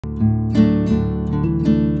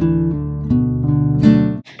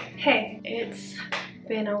Hey, it's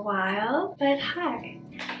been a while, but hi.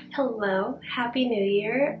 Hello, Happy New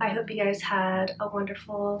Year. I hope you guys had a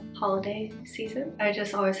wonderful holiday season. I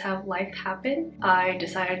just always have life happen. I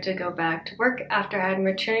decided to go back to work after I had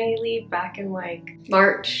maternity leave back in like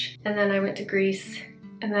March, and then I went to Greece,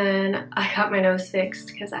 and then I got my nose fixed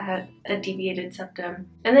because I had a deviated septum,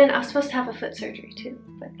 and then I was supposed to have a foot surgery too,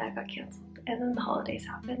 but that got canceled. And then the holidays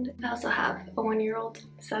happened. I also have a 1-year-old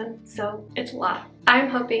son, so it's a lot. I'm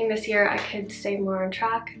hoping this year I could stay more on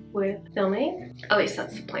track with filming. At least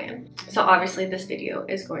that's the plan. So obviously this video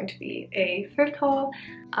is going to be a thrift haul.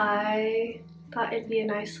 I thought it'd be a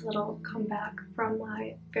nice little comeback from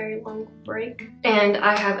my very long break. And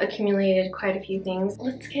I have accumulated quite a few things.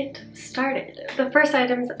 Let's get started. The first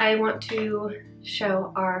items I want to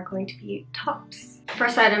show are going to be tops. The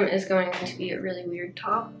first item is going to be a really weird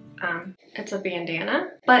top. It's a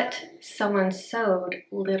bandana, but someone sewed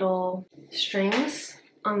little strings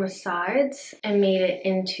on the sides and made it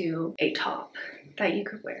into a top that you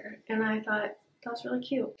could wear, and I thought that was really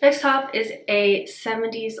cute. Next top is a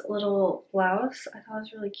 70s little blouse. I thought it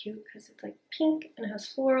was really cute because it's like pink and it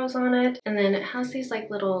has florals on it, and then it has these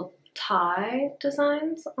like little tie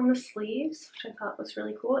designs on the sleeves, which I thought was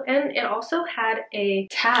really cool, and it also had a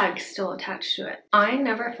tag still attached to it. I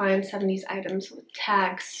never find 70s items with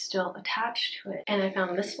tags still attached to it, and I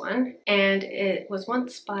found this one, and it was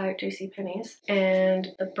once by JCPenney's,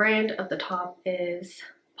 and the brand of the top is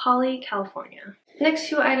Polly, California. Next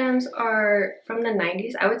two items are from the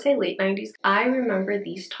 90s. I would say late 90s. I remember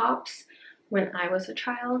these tops when I was a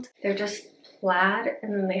child. They're just plaid,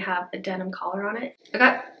 and then they have a denim collar on it. I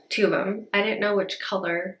got two of them. I didn't know which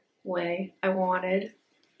color way I wanted.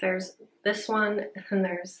 There's this one and then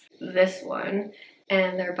there's this one,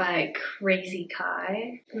 and they're by Crazy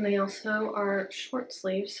Kai, and they also are short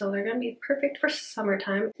sleeves, so they're gonna be perfect for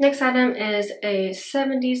summertime. Next item is a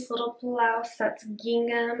 70s little blouse that's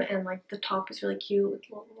gingham, and like the top is really cute with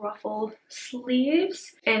little ruffled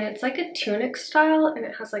sleeves, and it's like a tunic style, and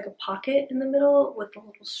it has like a pocket in the middle with a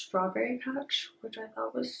little strawberry patch, which I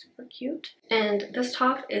thought was super cute. And this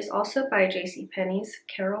top is also by JCPenney's,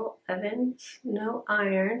 Carol Evans, no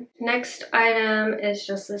iron. Next item is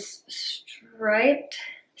just this striped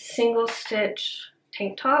single stitch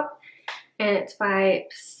tank top, and it's by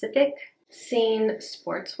Pacific Scene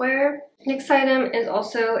Sportswear. Next item is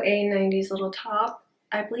also a 90s little top.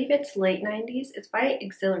 I believe it's late 90s. It's by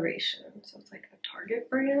Exhilaration, so it's like a Target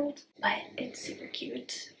brand, but it's super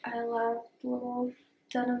cute. I love the little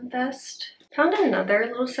denim vest. Found another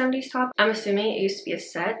little 70s top. I'm assuming it used to be a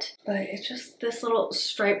set, but it's just this little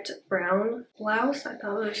striped brown blouse. I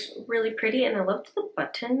thought it was really pretty, and I loved the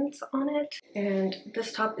buttons on it. And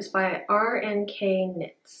this top is by RNK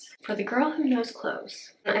Knits, for the girl who knows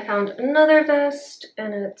clothes. I found another vest,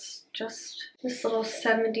 and it's just this little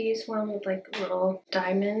 70s one with like little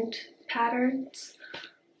diamond patterns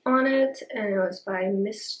on it, and it was by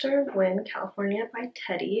Mr. Wynn, California, by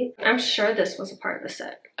Teddy. I'm sure this was a part of the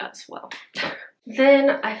set as well. Then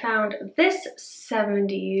I found this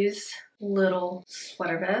 70s little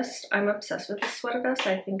sweater vest. I'm obsessed with this sweater vest.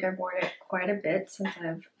 I think I've worn it quite a bit since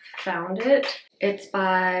I've found it. It's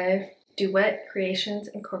by Duet Creations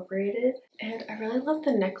Incorporated, and I really love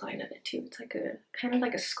the neckline of it too. It's like a kind of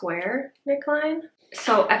like a square neckline.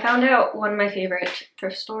 So I found out one of my favorite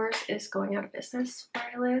thrift stores is going out of business where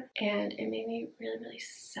I live, and it made me really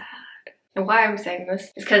sad. And why I'm saying this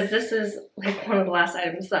is because this is like one of the last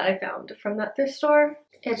items that I found from that thrift store.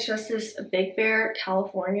 It's just this Big Bear,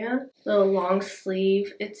 California, little long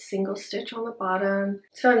sleeve. It's single stitch on the bottom.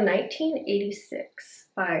 It's from 1986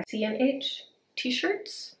 by C&H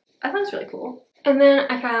T-shirts. I thought it was really cool. And then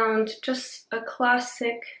I found just a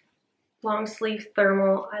classic long sleeve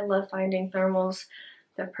thermal. I love finding thermals.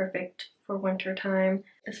 They're perfect for winter time.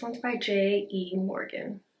 This one's by J.E.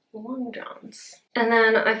 Morgan, Long Johns. And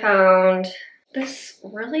then I found this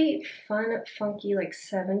really fun, funky, like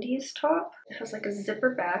 70s top. It has like a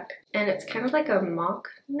zipper back, and it's kind of like a mock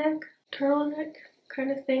neck, turtleneck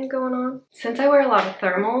kind of thing going on. Since I wear a lot of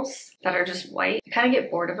thermals that are just white, I kind of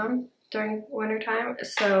get bored of them during winter time,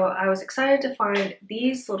 so I was excited to find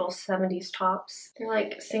these little 70s tops. They're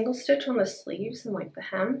like single stitch on the sleeves and like the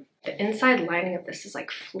hem. The inside lining of this is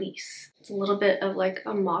like fleece. It's a little bit of like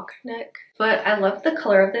a mock neck, but I love the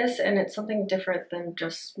color of this, and it's something different than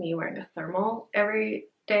just me wearing a thermal every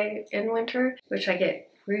day in winter, which I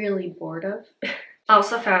get really bored of. I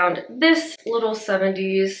also found this little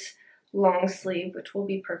 70s long sleeve, which will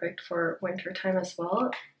be perfect for winter time as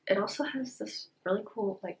well. It also has this really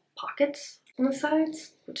cool like pockets on the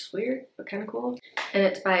sides, which is weird, but kind of cool. And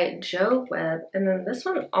it's by Joe Webb. And then this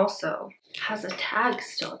one also has a tag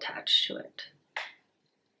still attached to it.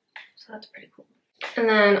 So that's pretty cool. And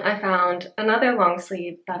then I found another long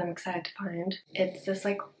sleeve that I'm excited to find. It's this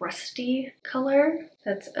like rusty color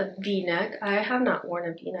that's a v-neck. I have not worn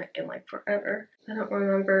a v-neck in like forever. I don't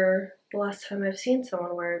remember the last time I've seen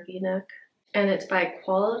someone wear a v-neck. And it's by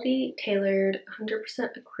Quality Tailored 100%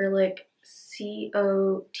 acrylic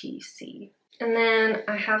COTC. And then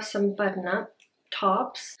I have some button-up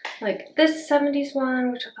tops, like this 70s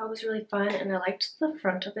one, which I thought was really fun, and I liked the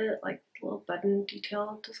front of it, like the little button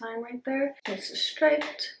detail design right there. It's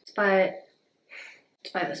striped. It's by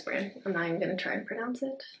this brand. I'm not even gonna try and pronounce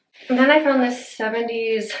it. And then I found this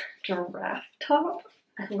 70s giraffe top.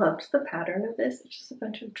 I loved the pattern of this. It's just a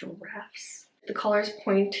bunch of giraffes. The collar's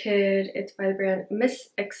pointed. It's by the brand Miss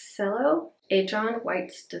Excello, a John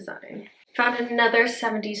White's design. Found another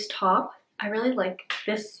 70s top. I really like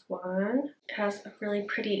this one. It has a really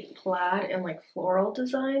pretty plaid and like floral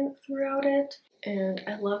design throughout it. And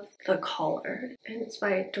I love the collar. And it's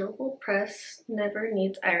by Durable Press, Never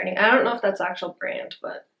Needs Ironing. I don't know if that's the actual brand,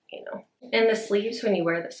 but you know. And the sleeves when you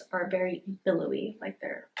wear this are very billowy, like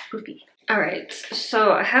they're poofy. Alright,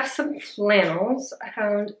 so I have some flannels. I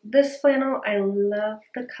found this flannel. I love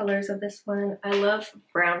the colors of this one. I love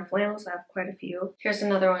brown flannels. I have quite a few. Here's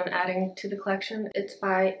another one adding to the collection. It's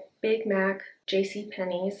by Big Mac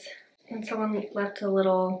JCPenney's. And someone left a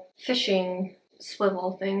little fishing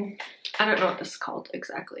swivel thing. I don't know what this is called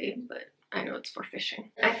exactly, but I know it's for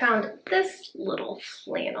fishing. I found this little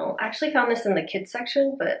flannel. I actually found this in the kids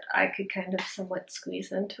section, but I could kind of somewhat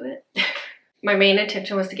squeeze into it. My main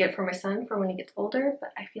intention was to get it for my son for when he gets older,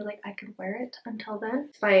 but I feel like I could wear it until then.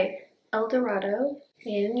 It's by Eldorado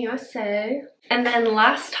in USA. And then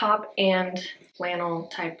last top and flannel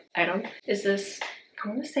type item is this, I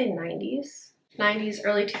want to say 90s,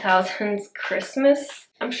 early 2000s Christmas.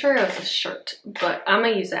 I'm sure it was a shirt, but I'm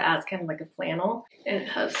gonna use it as kind of like a flannel. And it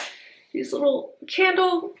has these little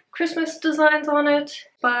candle Christmas designs on it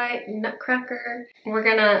by Nutcracker. We're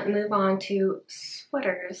gonna move on to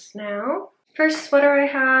sweaters now. First sweater I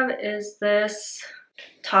have is this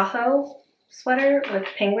Tahoe sweater with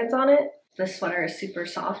penguins on it. This sweater is super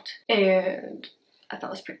soft and I thought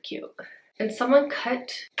it was pretty cute. And someone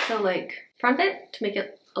cut the like front bit to make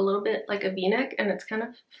it a little bit like a v-neck, and it's kind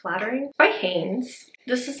of flattering. By Hanes.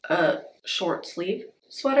 This is a short sleeve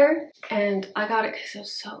sweater and I got it because it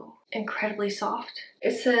was so incredibly soft.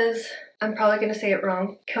 It says, I'm probably gonna say it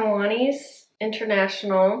wrong, Kiwanis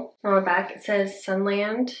International. On the back it says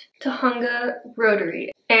Sunland Tahunga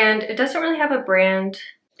Rotary, and it doesn't really have a brand.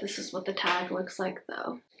 This is what the tag looks like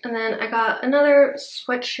though. And then I got another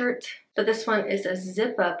sweatshirt, but this one is a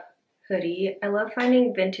zip-up hoodie. I love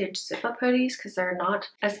finding vintage zip-up hoodies because they're not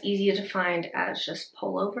as easy to find as just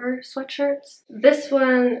pullover sweatshirts. This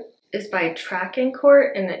one is by Tracking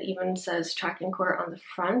Court, and it even says Tracking Court on the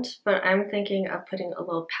front, but I'm thinking of putting a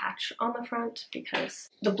little patch on the front because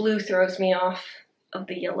the blue throws me off of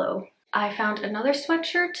the yellow. I found another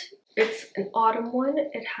sweatshirt. It's an autumn one.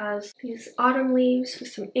 It has these autumn leaves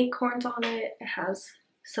with some acorns on it. It has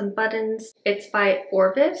some buttons. It's by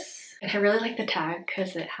Orvis, and I really like the tag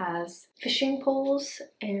because it has fishing poles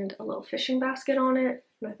and a little fishing basket on it,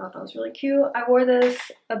 and I thought that was really cute. I wore this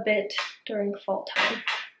a bit during fall time.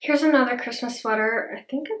 Here's another Christmas sweater. I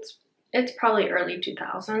think it's probably early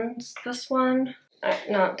 2000s, this one.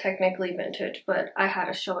 Not technically vintage, but I had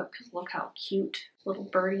to show it because look how cute. Little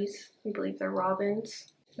birdies. I believe they're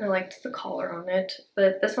robins. I liked the collar on it,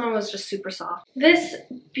 but this one was just super soft. This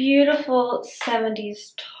beautiful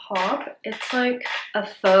 70s top, it's like a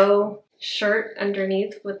faux shirt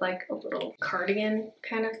underneath with like a little cardigan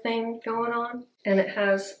kind of thing going on. And it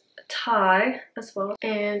has a tie as well.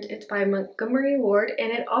 And it's by Montgomery Ward.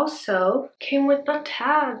 And it also came with the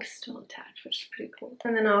tag still attached, which is pretty cool.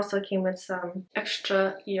 And then it also came with some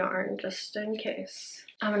extra yarn just in case.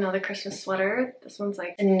 I have another Christmas sweater. This one's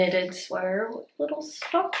like a knitted sweater with little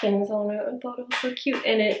stockings on it. I thought it was so cute.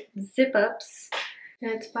 And it zip-ups.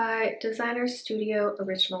 And it's by Designer Studio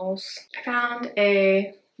Originals. I found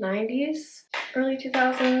a 90s, early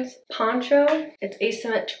 2000s poncho. It's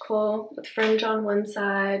asymmetrical with fringe on one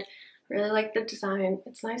side. Really like the design.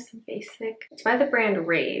 It's nice and basic. It's by the brand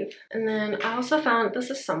Rave. And then I also found, this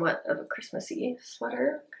is somewhat of a Christmassy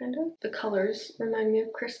sweater, kind of. The colors remind me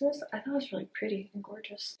of Christmas. I thought it was really pretty and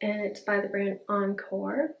gorgeous. And it's by the brand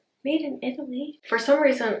Encore, made in Italy. For some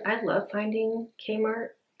reason, I love finding Kmart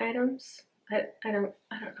items. but I don't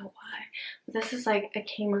know why. But this is like a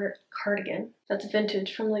kamryn cardigan that's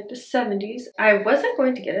vintage from like the 70s. I wasn't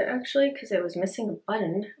going to get it actually because it was missing a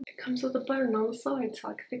button. It comes with a button on the side so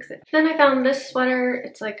I could fix it. Then I found this sweater.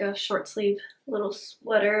 It's like a short sleeve little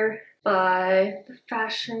sweater by the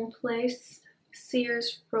fashion place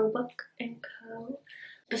Sears Roebuck and Co.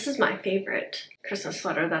 This is my favorite Christmas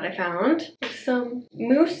sweater that I found. With some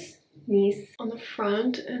moose on the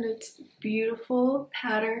front, and it's beautiful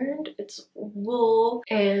patterned. It's wool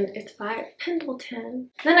and it's by Pendleton.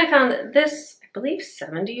 Then I found this, I believe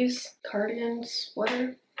 70s cardigan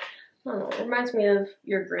sweater. I don't know, it reminds me of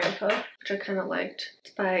your grandpa, which I kind of liked.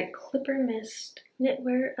 It's by Clipper Mist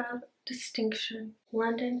Knitwear of Distinction,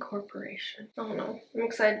 London Corporation. I don't know, I'm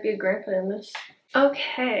excited to be a grandpa in this.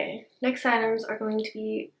 Okay, next items are going to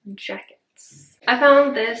be jackets. I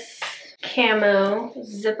found this camo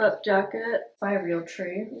zip-up jacket by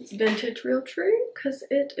Realtree. It's vintage Realtree because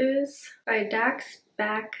it is by Dax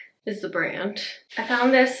Back is the brand. I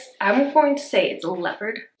found this, I'm going to say it's a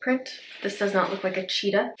leopard print. This does not look like a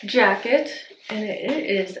cheetah jacket, and it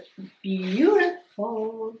is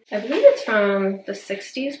beautiful. I believe it's from the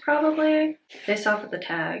 60s probably, based off of the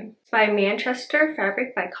tag. It's by Manchester,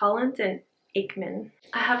 fabric by Collins and Aikman.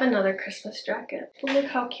 I have another Christmas jacket. Look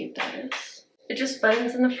how cute that is. It just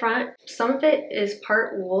buttons in the front. Some of it is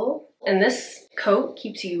part wool, and this coat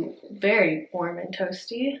keeps you very warm and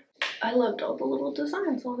toasty. I loved all the little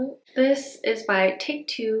designs on it. This is by Take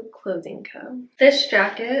Two Clothing Co. This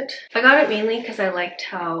jacket, I got it mainly because I liked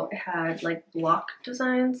how it had like block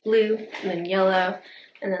designs. Blue, and then yellow,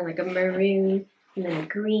 and then like a maroon, and then a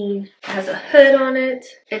green. It has a hood on it.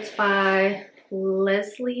 It's by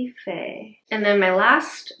Leslie Faye. And then my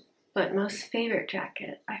last but most favorite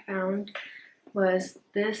jacket I found was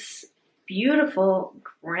this beautiful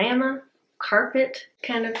grandma carpet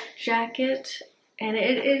kind of jacket, and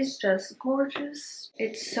it is just gorgeous.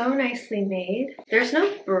 It's so nicely made. There's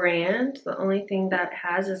no brand. The only thing that it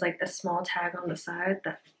has is like a small tag on the side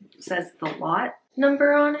that says the lot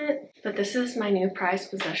number on it, but this is my new prized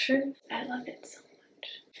possession. I love it so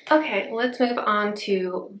much. Okay, let's move on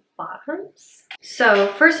to bottoms.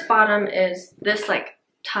 So first bottom is this like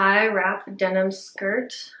tie wrap denim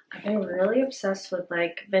skirt. I've been really obsessed with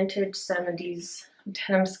like vintage 70s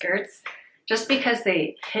denim skirts just because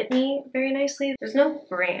they fit me very nicely. There's no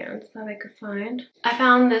brand that I could find. I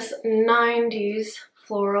found this 90s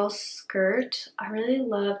floral skirt. I really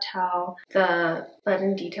loved how the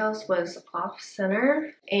button details was off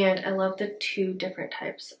center, and I love the two different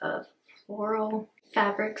types of floral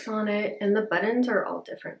fabrics on it, and the buttons are all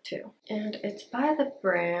different too. And it's by the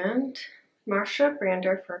brand Marsha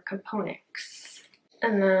Brander for Componix.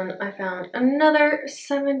 And then I found another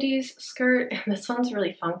 70s skirt, and this one's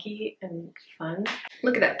really funky and fun.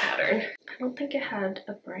 Look at that pattern. I don't think it had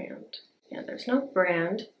a brand. Yeah, there's no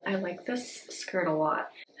brand. I like this skirt a lot.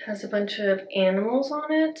 It has a bunch of animals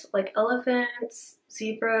on it, like elephants,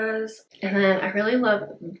 zebras. And then I really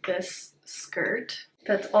love this skirt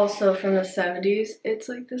that's also from the 70s. It's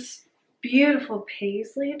like this beautiful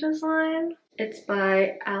paisley design. It's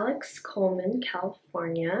by Alex Coleman,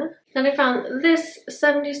 California. Then I found this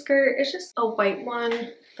 70s skirt. It's just a white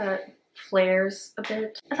one that flares a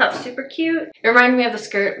bit. I thought it was super cute. It reminded me of the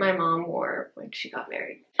skirt my mom wore when she got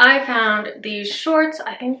married. I found these shorts.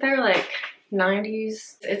 I think they're like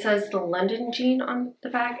 90s. It says the London jean on the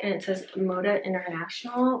back, and it says Moda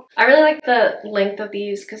International. I really like the length of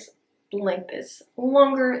these because the length is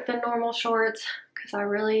longer than normal shorts, because I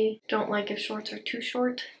really don't like if shorts are too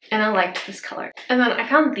short. And I liked this color. And then I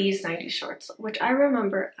found these 90s shorts, which I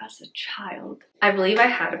remember as a child. I believe I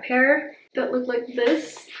had a pair that looked like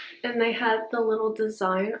this, and they had the little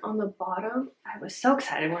design on the bottom. I was so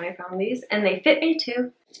excited when I found these, and they fit me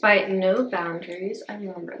too. It's by No Boundaries. I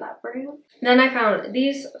remember that brand. Then I found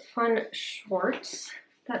these fun shorts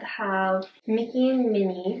that have Mickey and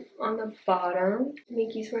Minnie on the bottom.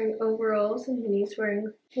 Mickey's wearing overalls and Minnie's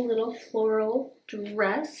wearing a little floral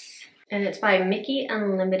dress. And it's by Mickey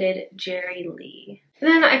Unlimited Jerry Lee.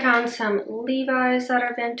 Then I found some Levi's that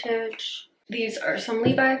are vintage. These are some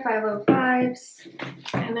Levi 505s,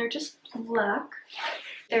 and they're just black.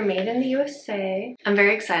 They're made in the USA. I'm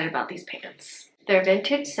very excited about these pants. They're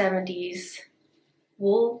vintage 70s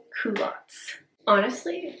wool culottes.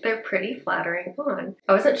 Honestly, they're pretty flattering on.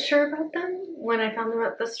 I wasn't sure about them when I found them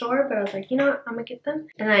at the store, but I was like, you know what, I'm gonna get them.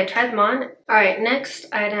 And then I tried them on. All right, next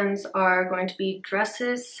items are going to be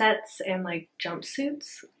dresses, sets, and like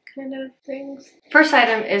jumpsuits kind of things. First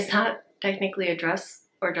item is not technically a dress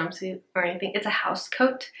or jumpsuit or anything. It's a house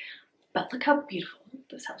coat, but look how beautiful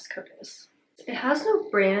this house coat is. It has no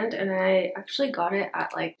brand, and I actually got it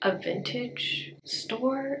at like a vintage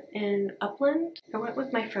store in Upland. I went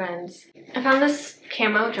with my friends. I found this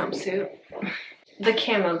camo jumpsuit. The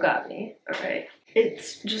camo got me, alright.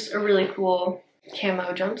 It's just a really cool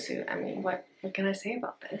camo jumpsuit. I mean, what can I say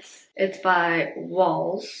about this? It's by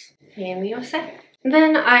Walls in the USA.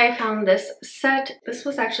 Then I found this set. This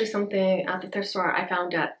was actually something at the thrift store I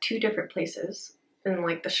found at 2 different places, in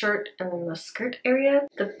like the shirt and then the skirt area.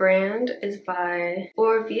 The brand is by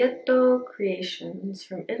Orvieto Creations,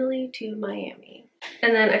 from Italy to Miami.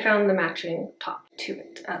 And then I found the matching top to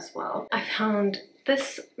it as well. I found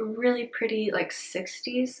this really pretty like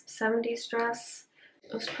 60s, 70s dress.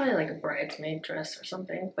 It was probably like a bridesmaid dress or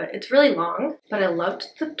something, but it's really long, but I loved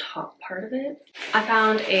the top part of it. I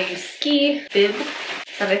found a ski bib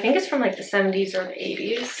that I think is from like the 70s or the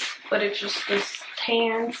 80s, but it's just this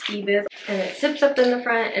tan ski bib, and it zips up in the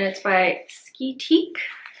front, and it's by Ski Teak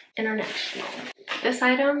International. This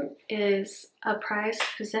item is a prized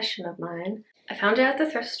possession of mine. I found it at the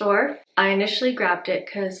thrift store. I initially grabbed it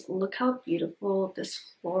because look how beautiful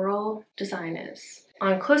this floral design is.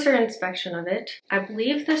 On closer inspection of it, I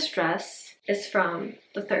believe this dress is from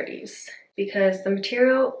the 30s because the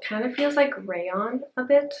material kind of feels like rayon a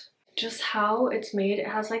bit. Just how it's made, it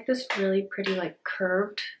has like this really pretty like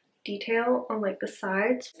curved detail on like the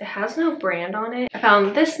sides. It has no brand on it. I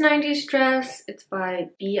found this 90s dress. It's by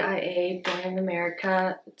BIA, Born in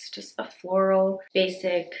America. It's just a floral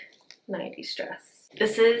basic 90s dress.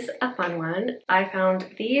 This is a fun one. I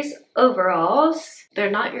found these overalls. They're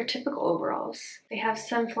not your typical overalls. They have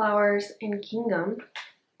sunflowers and gingham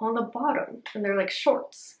on the bottom, and they're like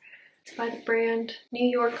shorts. It's by the brand New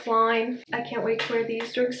York line. I can't wait to wear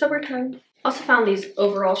these during summertime. Also found these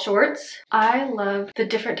overall shorts. I love the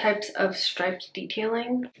different types of striped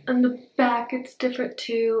detailing. On the back it's different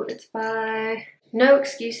too. It's by No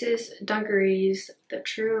Excuses Dungarees, the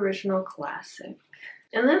true original classic.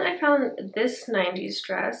 And then I found this 90s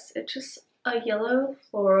dress. It's just a yellow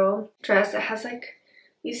floral dress. It has like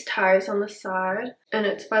these ties on the side, and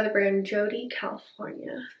it's by the brand Jody,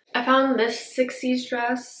 California. I found this 60s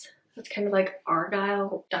dress. It's kind of like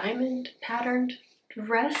argyle diamond patterned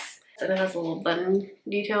dress. And it has a little button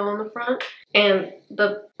detail on the front. And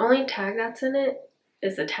the only tag that's in it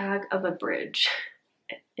is the tag of a bridge.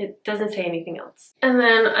 It doesn't say anything else. And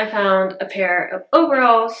then I found a pair of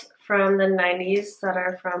overalls from the 90s that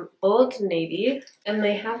are from Old Navy, and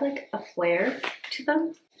they have like a flare to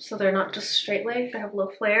them, so they're not just straight leg, they have a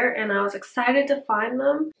little flare, and I was excited to find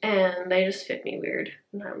them, and they just fit me weird,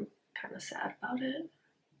 and I'm kind of sad about it.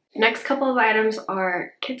 Next couple of items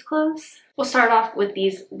are kids clothes. We'll start off with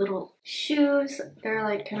these little shoes. They're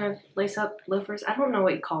like kind of lace up loafers. I don't know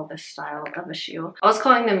what you call this style of a shoe. I was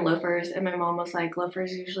calling them loafers, and my mom was like,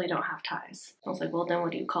 loafers usually don't have ties. I was like, well then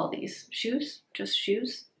what do you call these? Shoes? Just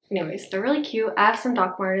shoes? Anyways, they're really cute. I have some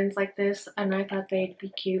Doc Martens like this, and I thought they'd be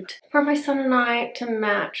cute for my son and I to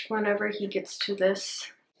match whenever he gets to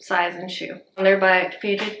this size and shoe. They're by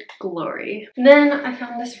Faded Glory. Then I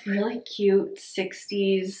found this really cute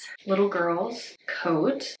 60s little girl's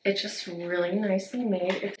coat. It's just really nicely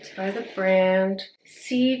made. It's by the brand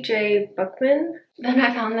CJ Buckman. Then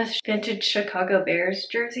I found this vintage Chicago Bears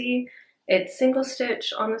jersey. It's single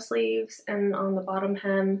stitch on the sleeves and on the bottom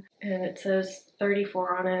hem, and it says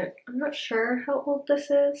 34 on it. I'm not sure how old this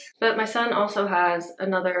is, but my son also has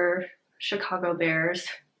another Chicago Bears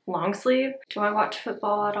long sleeve. Do I watch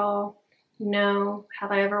football at all? No.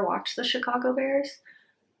 Have I ever watched the Chicago Bears?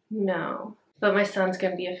 No. But my son's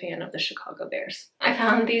gonna be a fan of the Chicago Bears. I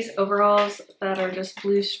found these overalls that are just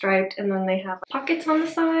blue striped, and then they have pockets on the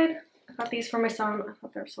side. I got these for my son. I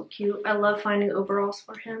thought they were so cute. I love finding overalls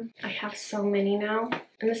for him. I have so many now.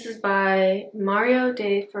 And this is by Mario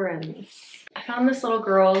de Ferenz. I found this little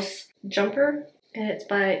girl's jumper, and it's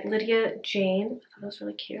by Lydia Jane. I thought it was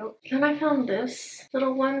really cute. Then I found this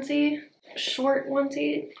little onesie, short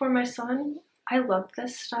onesie for my son. I love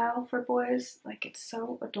this style for boys. Like, it's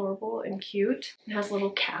so adorable and cute. It has a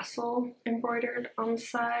little castle embroidered on the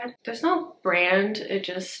side. There's no brand, it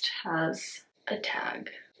just has a tag.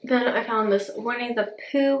 Then I found this Winnie the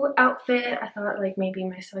Pooh outfit. I thought like maybe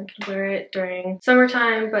my son could wear it during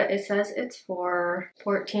summertime, but it says it's for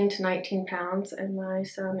 14 to 19 pounds, and my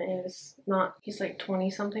son is not, he's like 20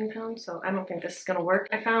 something pounds, so I don't think this is gonna work.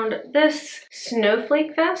 I found this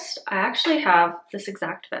snowflake vest. I actually have this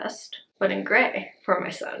exact vest, but in gray for my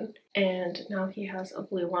son, and now he has a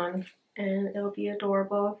blue one, and it'll be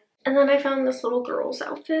adorable. And then I found this little girl's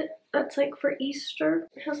outfit that's like for Easter.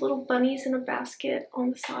 It has little bunnies in a basket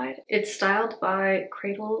on the side. It's styled by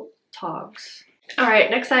Cradle Togs.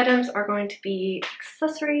 Alright, next items are going to be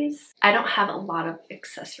accessories. I don't have a lot of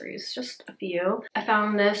accessories, just a few. I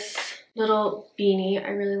found this little beanie. I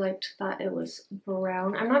really liked that it was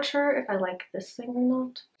brown. I'm not sure if I like this thing or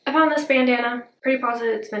not. I found this bandana. Pretty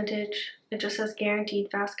positive it's vintage. It just says guaranteed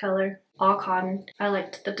fast color, all cotton. I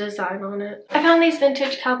liked the design on it. I found these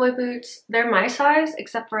vintage cowboy boots. They're my size,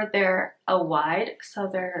 except for they're a wide, so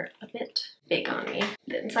they're a bit big on me.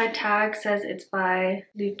 The inside tag says it's by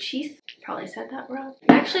Luchis. Probably said that wrong.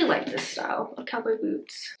 I actually like this style of cowboy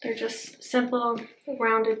boots. They're just simple,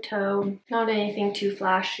 rounded toe, not anything too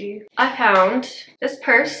flashy. I found this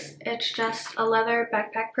purse. It's just a leather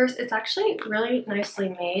backpack purse. It's actually really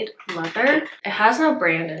nicely made leather. It has no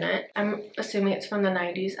brand in it. I'm assuming it's from the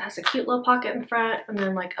 90s. It has a cute little pocket in front and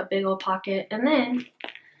then like a big old pocket. And then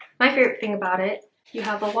my favorite thing about it, you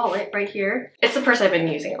have a wallet right here. It's the purse I've been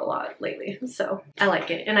using a lot lately, so I like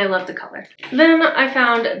it and I love the color. Then I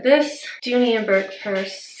found this Dooney & Burke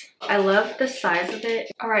purse. I love the size of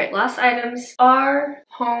it. All right, last items are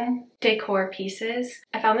home decor pieces.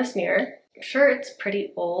 I found this mirror. I'm sure it's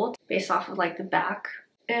pretty old based off of like the back.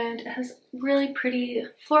 And it has really pretty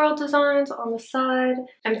floral designs on the side.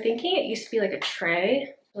 I'm thinking it used to be like a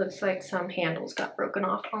tray. Looks like some handles got broken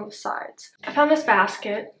off on the sides. I found this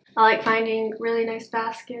basket. I like finding really nice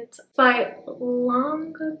baskets. By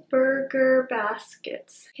Longaberger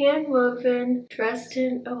Baskets. Hand woven,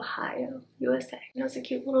 Dresden, Ohio, USA. It has a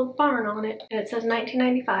cute little barn on it. And it says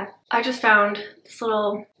 1995. I just found this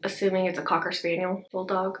little, assuming it's a Cocker Spaniel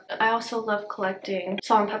bulldog. I also love collecting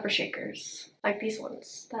salt and pepper shakers. Like these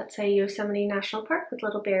ones that say Yosemite National Park with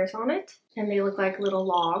little bears on it. And they look like little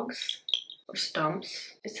logs. Or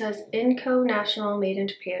stumps. It says Inco National, made in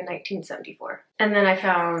Japan, 1974. And then I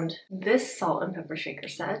found this salt and pepper shaker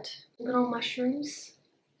set. Little mushrooms.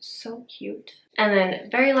 So cute. And then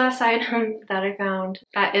very last item that I found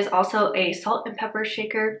that is also a salt and pepper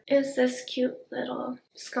shaker is this cute little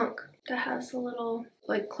skunk that has a little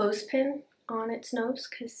like clothespin on its nose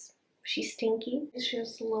because she's stinky. She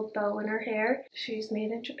has a little bow in her hair. She's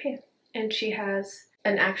made in Japan. And she has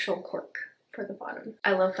an actual cork for the bottom.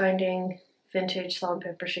 I love finding vintage salt and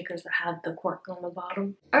pepper shakers that have the cork on the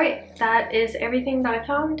bottom. Alright, that is everything that I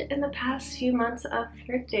found in the past few months of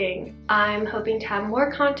thrifting. I'm hoping to have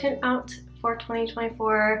more content out for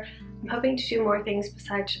 2024. I'm hoping to do more things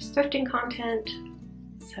besides just thrifting content.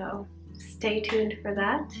 So stay tuned for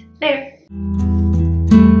that. There!